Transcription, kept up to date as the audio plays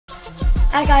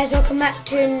Hi guys, welcome back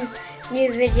to a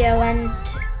new video, and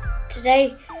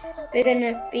today we're going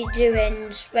to be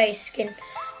doing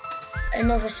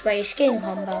another spray skin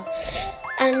combo.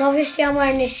 And obviously I'm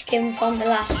wearing this skin from the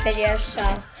last video, so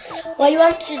what you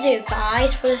want to do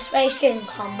guys for the spray skin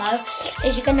combo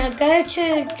is you're going to go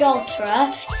to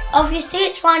Joltara. Obviously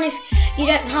it's fine if you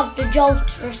don't have the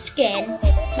Joltara skin,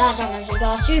 as long as you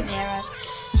got a superhero.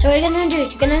 So what you're going to do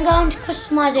is you're going to go into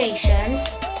customization,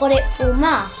 put it full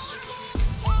mask.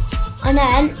 And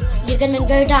then you're going to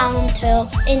go down until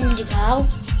indigo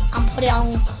and put it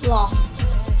on cloth.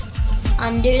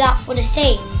 And do that for the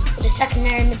same, for the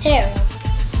secondary material.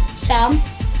 So, I'm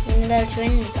going to go to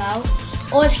indigo.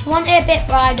 Or if you want it a bit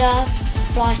brighter,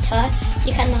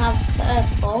 you can have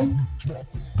purple.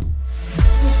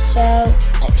 So,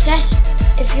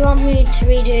 if you want me to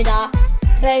redo that,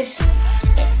 both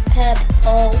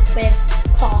purple with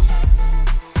cloth.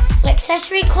 The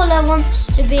accessory colour wants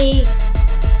to be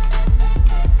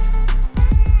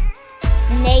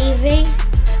navy,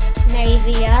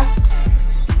 yeah.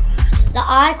 The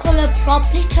eye colour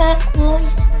probably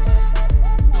turquoise,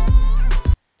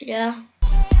 yeah.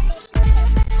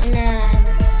 And then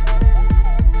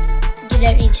you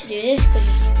don't need to do this because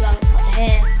you haven't got the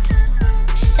hair.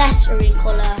 Accessory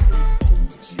colour,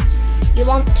 you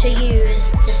want to use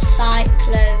the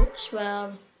cyclo as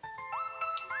well.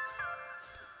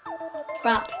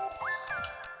 Crap.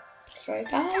 Sorry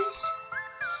guys.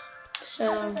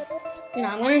 So no,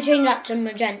 I'm going to change that to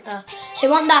magenta. So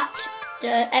you want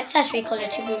the accessory colour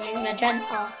to be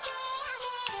magenta.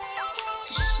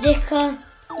 Sticker,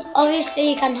 obviously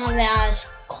you can have it as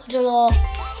colour or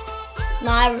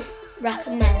I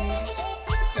recommend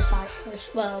the cycle as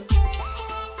well.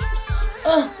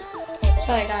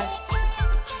 Sorry guys,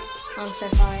 I'm so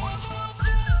sorry.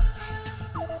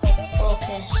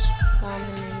 Focus, I'm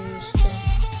going to use the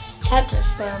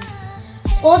cyclist film.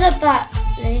 For the back,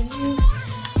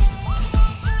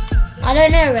 I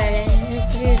don't know really, you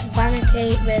could use vanity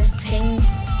with pink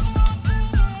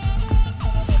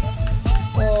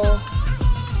or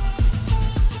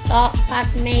dark back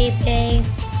maybe,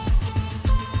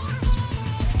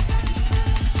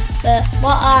 but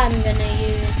what I'm going to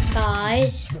use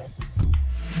guys,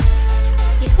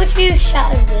 you could use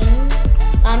shattered wings,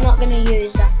 but I'm not going to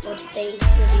use that for today's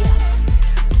video.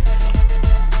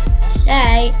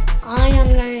 Today I am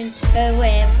going to go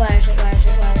with, where is it?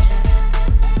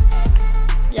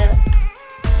 Look,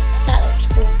 that looks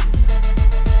cool.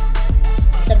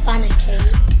 The banner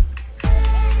cape.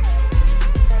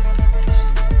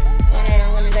 And then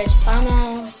I'm going to go to banner,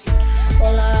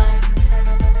 colour,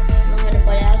 and I'm going to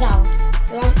put it as out. If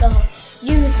you want the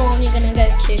unicorn, you're going to go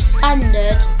to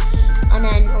standard, and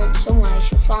then on somewhere you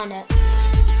should find it.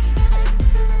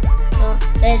 Well,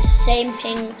 there's the same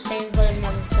pink, same colour and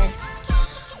everything.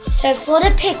 So for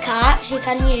the pickaxe you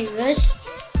can use, let's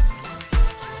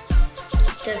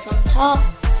go from top,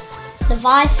 the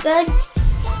Viper,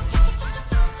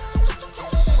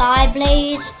 side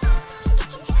blade,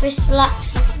 crystal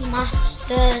axe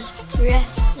masters,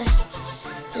 breathless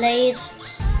blades,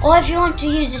 or if you want to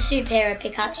use a superhero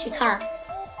pickaxe you can,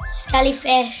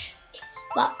 skellyfish,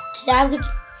 but today I'm going to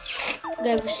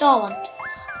go with Star One.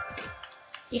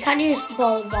 You can use the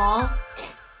ball bar,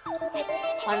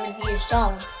 I'm going to use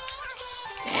Star One.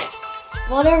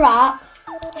 For the wrap,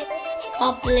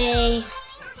 probably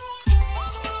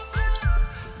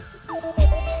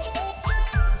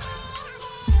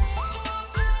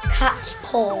cat's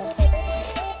paw.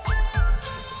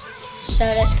 So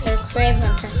let's go crave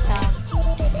and test out.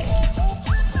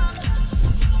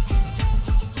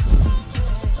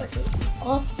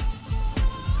 Oh.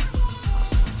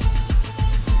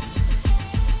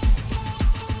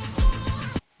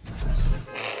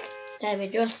 There, we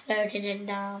just loaded it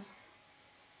now.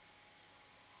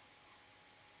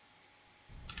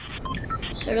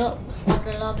 So look, from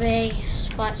the lobby,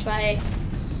 Spike's right.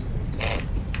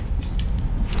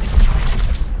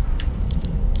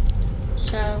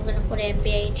 So I'm going to put it in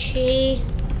BHE.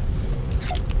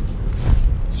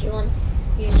 If you want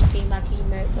to use feedback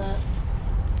emote, but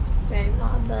very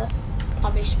much, but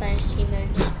probably spend emote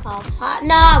in this part.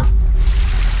 No! I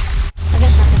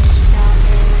guess I can just start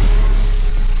doing it.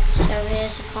 So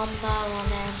here's the combo and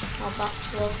then I'll back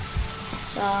to up.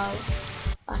 So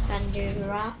I can do the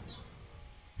wrap.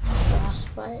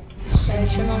 Right. So it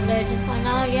should not load it by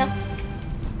now, yep.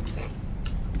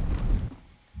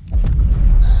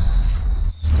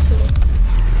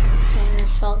 And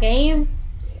start game.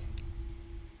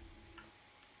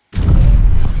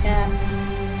 Yeah.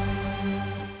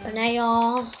 An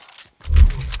AR.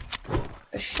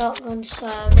 A shotgun, so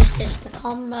this is the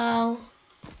combo.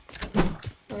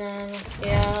 And then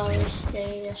yeah,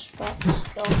 obviously the stop.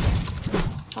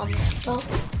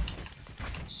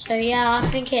 So yeah, I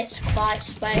think it's quite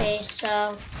sweaty,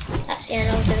 so that's the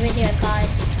end of the video,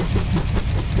 guys.